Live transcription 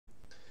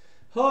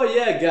Oh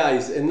yeah,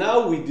 guys, and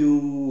now we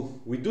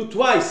do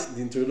twice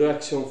the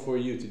introduction for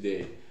you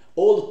today.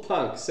 Old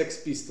Punk,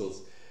 Sex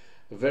Pistols,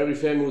 a very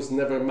famous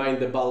Never Mind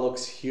the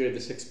Bullocks here,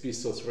 the Sex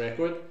Pistols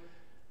record.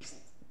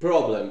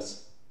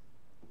 Problems.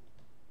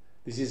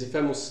 This is a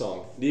famous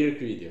song. Lyric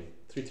video.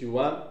 3, 2,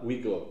 1, we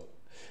go.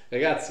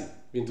 Ragazzi,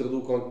 vi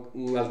introduco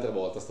un'altra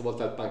volta,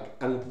 stavolta al punk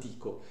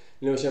antico.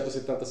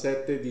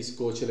 1977,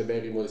 disco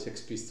celeberrimo dei Sex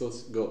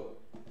Pistols, go.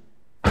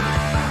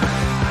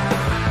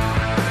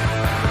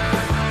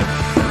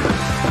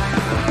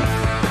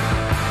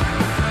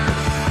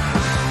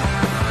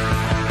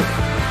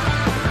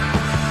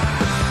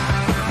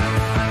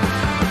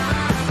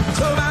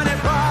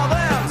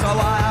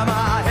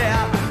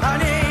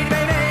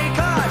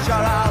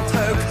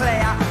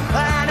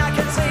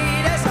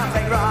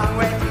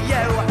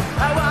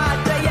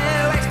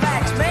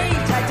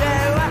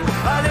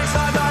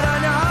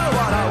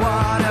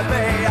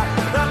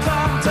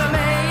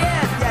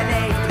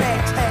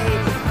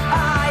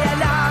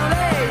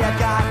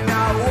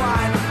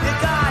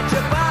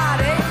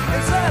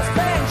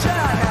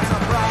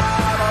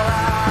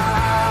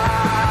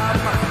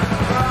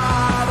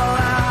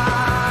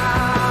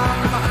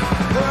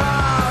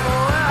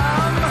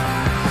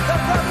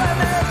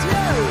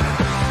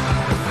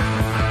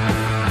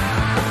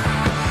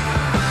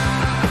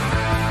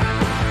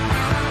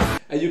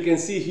 And you can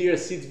see here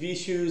Sid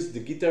Vicious,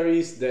 the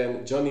guitarist,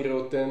 then Johnny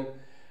Rotten,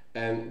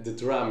 and the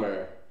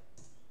drummer.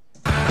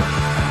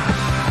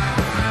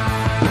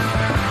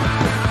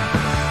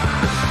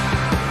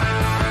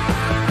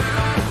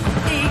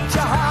 Eat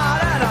your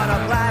heart out on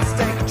a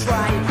plastic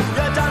tray.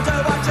 You're done to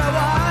what you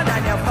want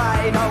and you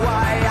fade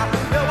away.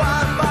 You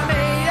want by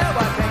me, you're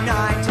working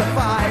 9 to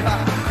 5.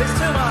 It's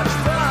too much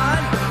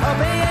fun of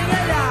being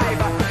alive.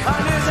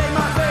 I'm using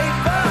my feet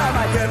for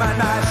my human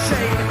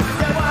machine.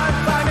 You want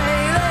by me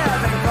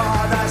living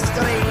for the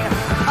screen.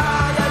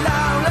 Are you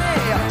lonely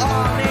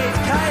or need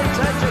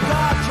catered? You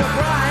got your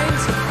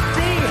brains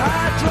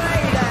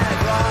dehydrated.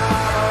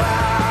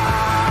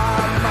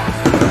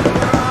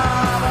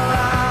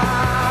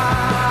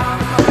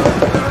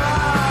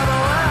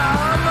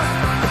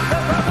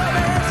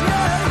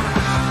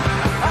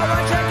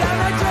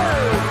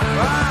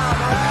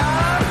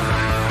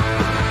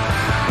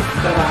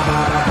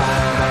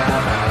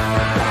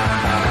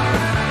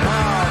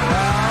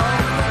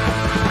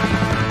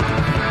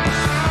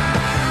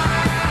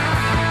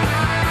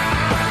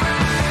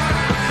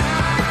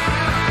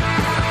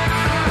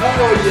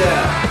 Oh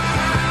yeah!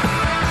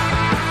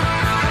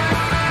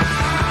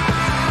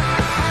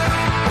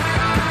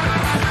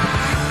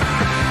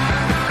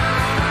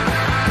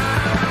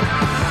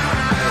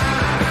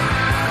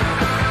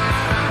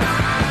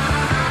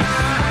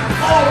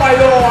 Oh my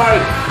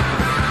lord!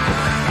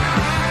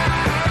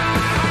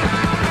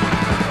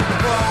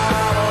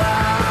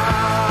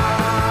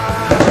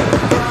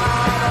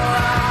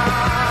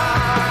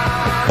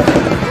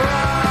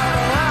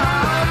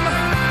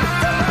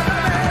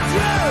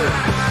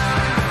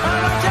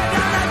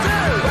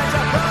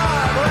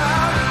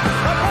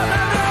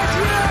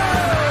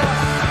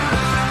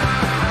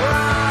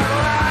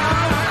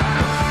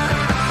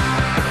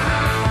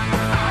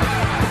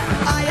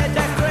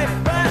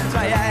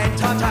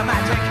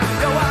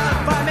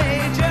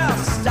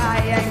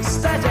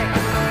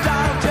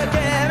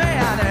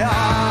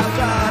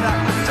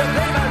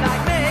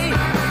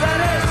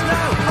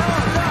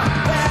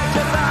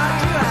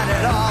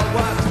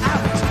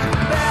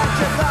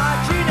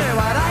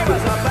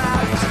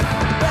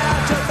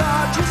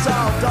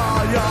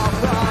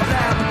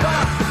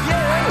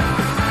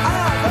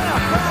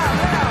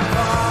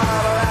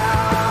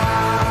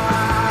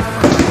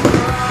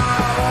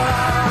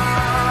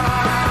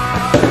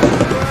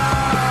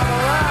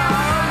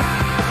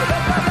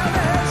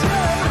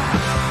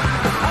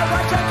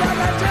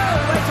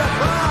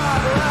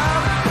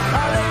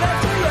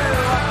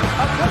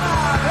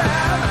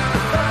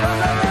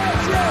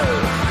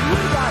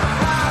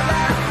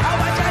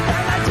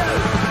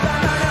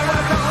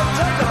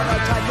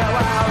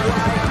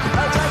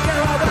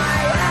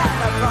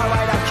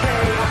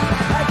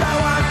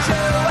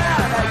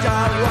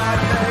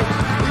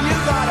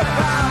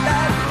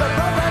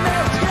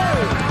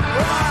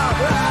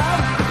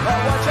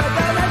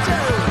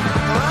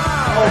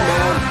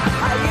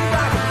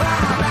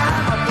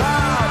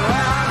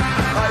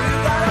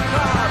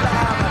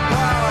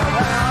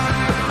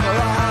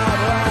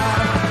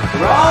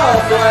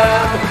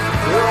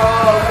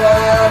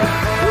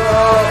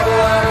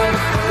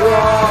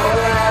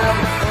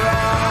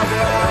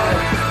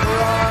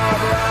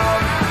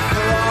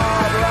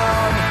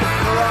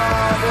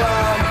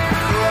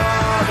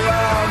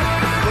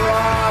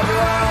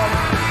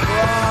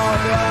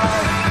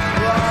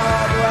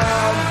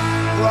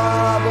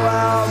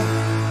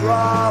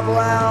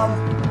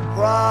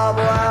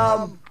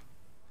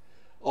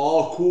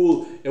 Oh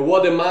cool, and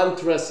what a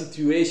mantra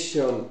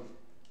situation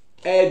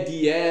at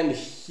the end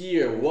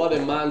here. What a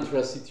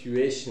mantra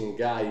situation,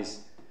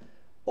 guys.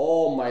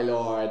 Oh my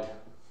lord.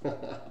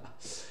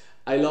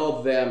 I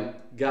love them,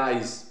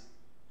 guys.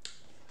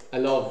 I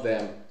love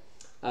them.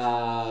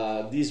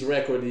 This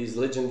record is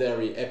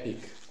legendary, epic.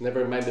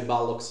 Never mind the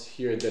Bullocks,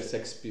 here the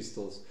Sex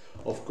Pistols.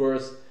 Of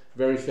course,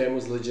 very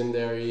famous,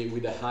 legendary,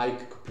 with a high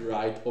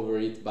copyright over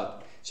it,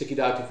 but check it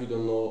out if you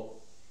don't know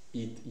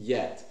it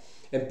yet.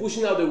 And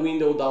pushing out the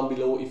window down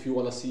below if you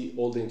want to see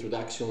all the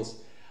introductions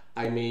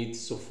I made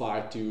so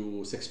far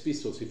to Sex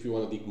Pistols, if you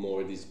want to dig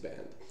more this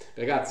band.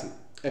 Ragazzi,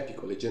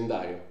 epico,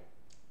 leggendario.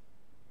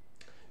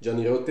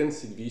 Johnny Rotten,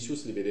 Sid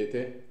Vicious, li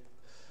vedete?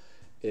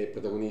 E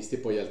protagonisti, e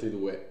poi altri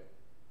due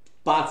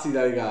pazzi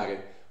da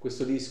legare.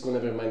 Questo disco,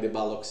 Nevermind the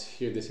Bullocks,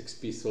 Here the Sex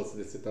Pistols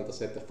del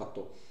 77, ha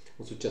fatto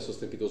un successo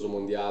strepitoso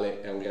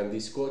mondiale, è un gran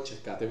disco,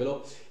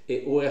 cercatevelo.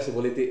 E ora, se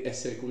volete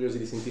essere curiosi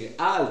di sentire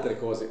altre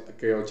cose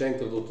che ho già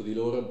introdotto di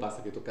loro,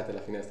 basta che toccate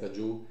la finestra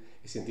giù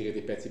e sentirete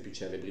i pezzi più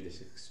celebri dei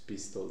Sex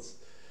Pistols.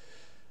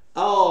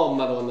 Oh,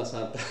 Madonna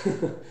Santa!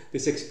 dei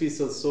Sex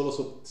Pistols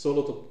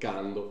solo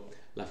toccando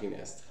la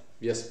finestra.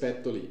 Vi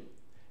aspetto lì.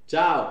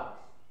 Ciao!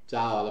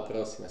 Ciao, alla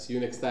prossima. See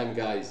you next time,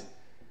 guys.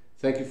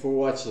 Thank you for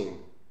watching.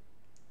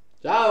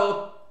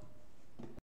 Ciao!